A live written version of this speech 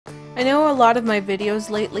I know a lot of my videos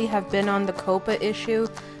lately have been on the COPA issue,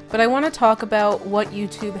 but I want to talk about what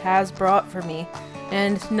YouTube has brought for me,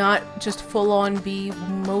 and not just full-on be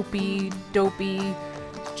mopey, dopey,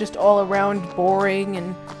 just all around boring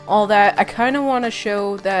and all that. I kind of want to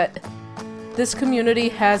show that this community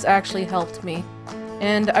has actually helped me,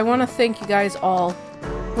 and I want to thank you guys all.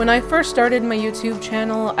 When I first started my YouTube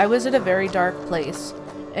channel, I was at a very dark place,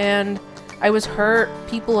 and I was hurt.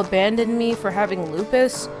 People abandoned me for having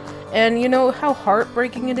lupus. And you know how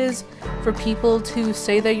heartbreaking it is for people to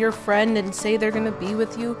say they're your friend and say they're gonna be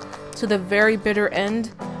with you to the very bitter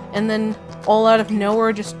end, and then all out of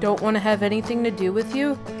nowhere just don't want to have anything to do with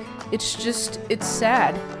you? It's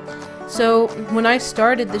sad. So when I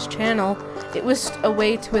started this channel, it was a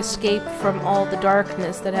way to escape from all the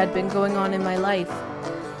darkness that had been going on in my life.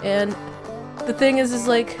 And the thing is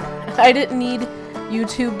like, I didn't need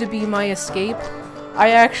YouTube to be my escape.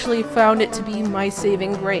 I actually found it to be my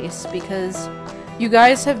saving grace, because you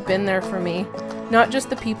guys have been there for me. Not just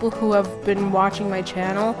the people who have been watching my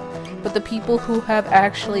channel, but the people who have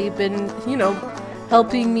actually been, you know,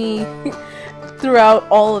 helping me throughout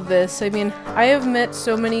all of this. I mean, I have met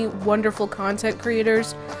so many wonderful content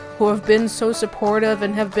creators who have been so supportive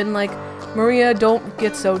and have been like, Maria, don't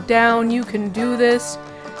get so down, you can do this,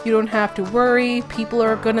 you don't have to worry, people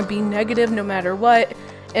are gonna be negative no matter what.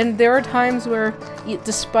 And there are times where,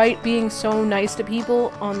 despite being so nice to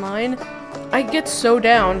people online, I get so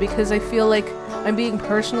down because I feel like I'm being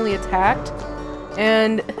personally attacked.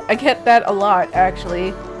 And I get that a lot,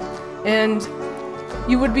 actually. And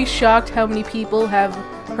you would be shocked how many people have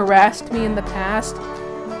harassed me in the past,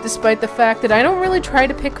 despite the fact that I don't really try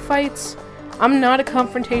to pick fights. I'm not a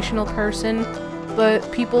confrontational person, but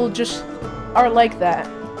people just are like that.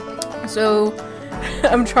 So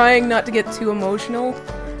I'm trying not to get too emotional,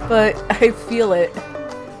 but I feel it.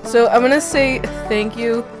 So I'm gonna say thank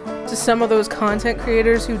you to some of those content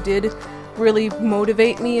creators who did really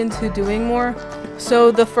motivate me into doing more.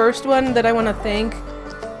 So the first one that I want to thank,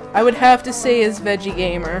 I would have to say, is Veggie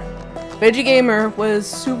Gamer. Veggie Gamer was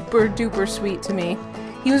super duper sweet to me.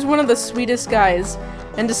 He was one of the sweetest guys,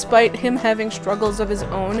 and despite him having struggles of his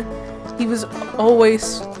own, he was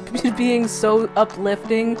always being so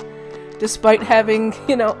uplifting. Despite having,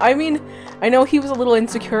 you know, I mean, I know he was a little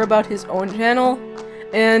insecure about his own channel,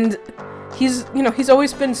 and he's, you know, he's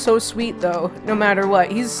always been so sweet though, no matter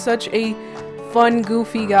what. He's such a fun,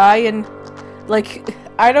 goofy guy, and, like,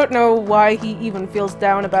 I don't know why he even feels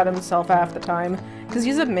down about himself half the time, because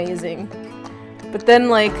he's amazing. But then,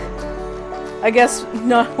 like, I guess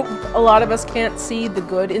not a lot of us can't see the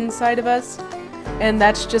good inside of us, and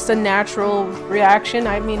that's just a natural reaction.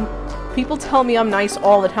 I mean, people tell me I'm nice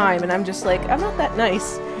all the time, and I'm just like, I'm not that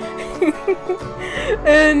nice.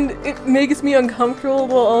 And it makes me uncomfortable,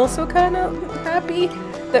 but also kind of happy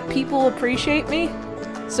that people appreciate me.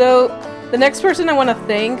 So, the next person I want to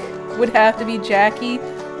thank would have to be Jackie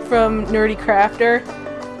from Nerdy Crafter.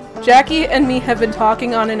 Jackie and me have been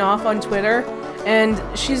talking on and off on Twitter, and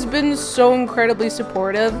she's been so incredibly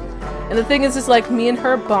supportive. And the thing is like, me and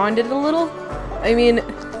her bonded a little. I mean,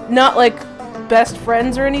 not like best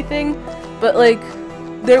friends or anything, but like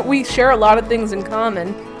we share a lot of things in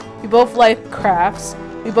common. We both like crafts,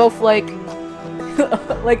 we both like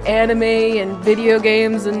like anime and video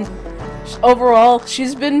games, and overall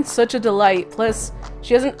she's been such a delight. Plus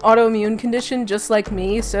she has an autoimmune condition just like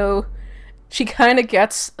me, so she kind of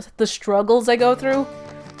gets the struggles I go through.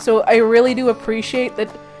 So I really do appreciate that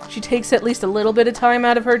she takes at least a little bit of time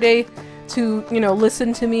out of her day to, you know,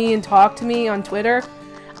 listen to me and talk to me on Twitter.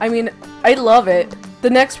 I mean, I love it. The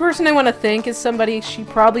next person I want to thank is somebody she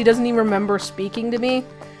probably doesn't even remember speaking to me,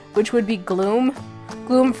 which would be Gloom.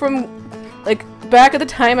 Gloom from, like, back at the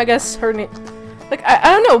time, I guess her name, like, I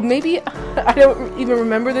don't know, maybe, I don't even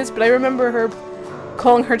remember this, but I remember her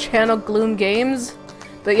calling her channel Gloom Games.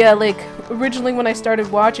 But yeah, like, originally when I started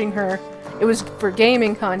watching her, it was for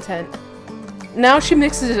gaming content. Now she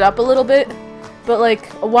mixes it up a little bit, but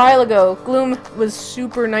like, a while ago, Gloom was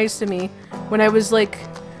super nice to me when I was, like,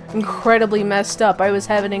 incredibly messed up. I was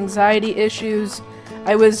having anxiety issues.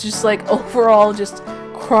 I was just, like, overall just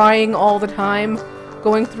crying all the time,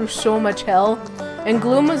 going through so much hell, and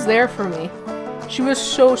Gloom was there for me. She was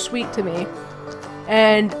so sweet to me,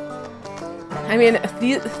 and I mean,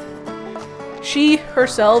 she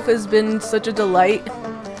herself has been such a delight.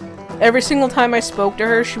 Every single time I spoke to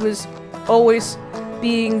her, she was always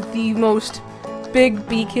being the most big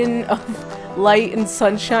beacon of light and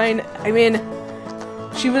sunshine. I mean,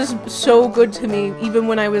 she was so good to me, even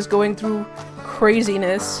when I was going through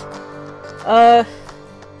craziness.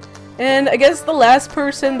 And I guess the last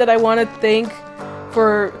person that I want to thank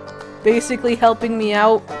for basically helping me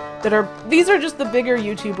out these are just the bigger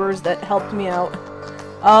YouTubers that helped me out.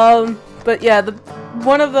 But yeah,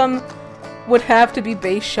 one of them would have to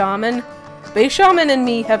be Shaman. Shaman and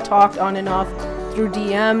me have talked on and off through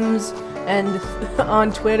DMs and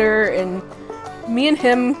on Twitter, and me and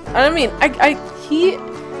him, I mean, he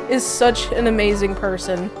is such an amazing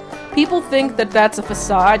person. People think that that's a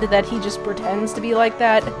facade, that he just pretends to be like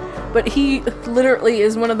that, but he literally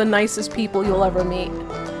is one of the nicest people you'll ever meet.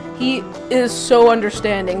 He is so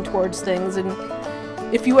understanding towards things, and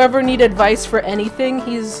if you ever need advice for anything,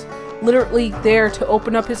 he's literally there to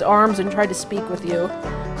open up his arms and try to speak with you.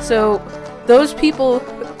 So those people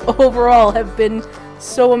overall have been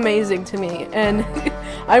so amazing to me, and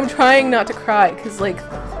I'm trying not to cry because, like,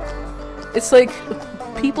 it's like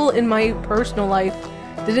people in my personal life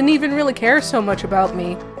didn't even really care so much about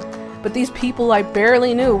me, but these people I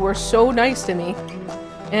barely knew were so nice to me,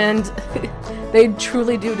 and they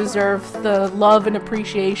truly do deserve the love and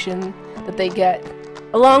appreciation that they get.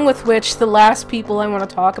 Along with which, the last people I want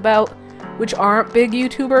to talk about, which aren't big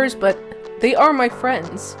YouTubers, but they are my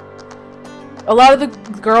friends. A lot of the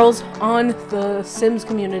girls on the Sims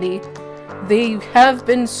community, they have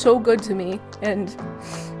been so good to me, and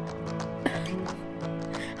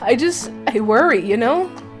I worry, you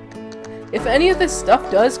know? If any of this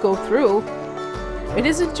stuff does go through, it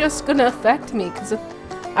isn't just gonna affect me, because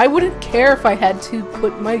I wouldn't care if I had to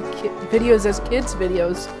put my videos as kids'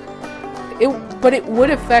 videos. But it would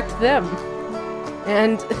affect them.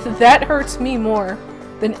 And that hurts me more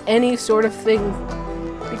than any sort of thing,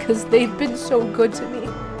 because they've been so good to me.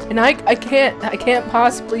 And I can't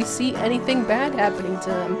possibly see anything bad happening to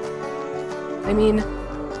them. I mean,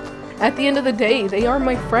 at the end of the day, they are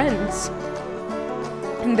my friends.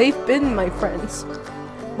 And they've been my friends.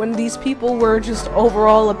 When these people were just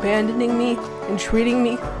overall abandoning me and treating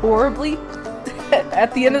me horribly,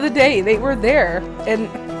 at the end of the day, they were there. And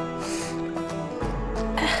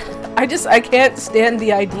I can't stand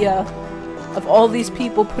the idea of all these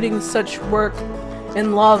people putting such work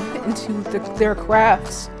and love into their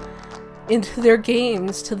crafts, into their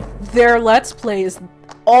games, to their Let's Plays,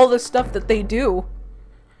 all the stuff that they do,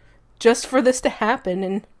 just for this to happen.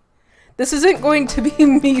 And this isn't going to be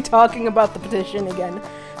me talking about the petition again.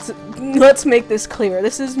 So let's make this clear.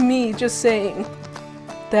 This is me just saying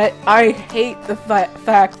that I hate the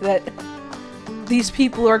fact that these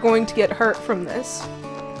people are going to get hurt from this.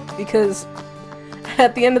 Because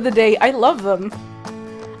at the end of the day, I love them.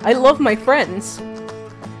 I love my friends.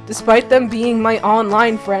 Despite them being my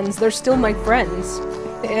online friends, they're still my friends.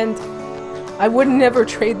 And I would never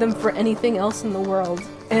trade them for anything else in the world.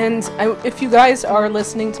 And if you guys are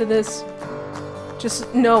listening to this,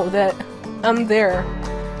 just know that I'm there.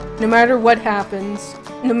 No matter what happens,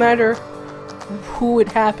 no matter who it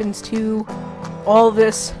happens to, all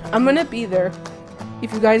this, I'm gonna be there.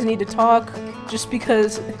 If you guys need to talk, just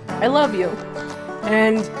because I love you.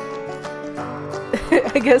 And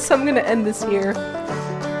I guess I'm gonna end this here.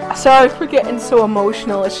 Sorry for getting so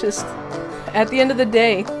emotional, it's just, at the end of the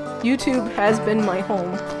day, YouTube has been my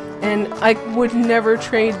home, and I would never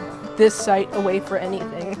trade this site away for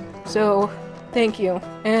anything. So, thank you,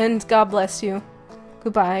 and God bless you.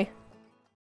 Goodbye.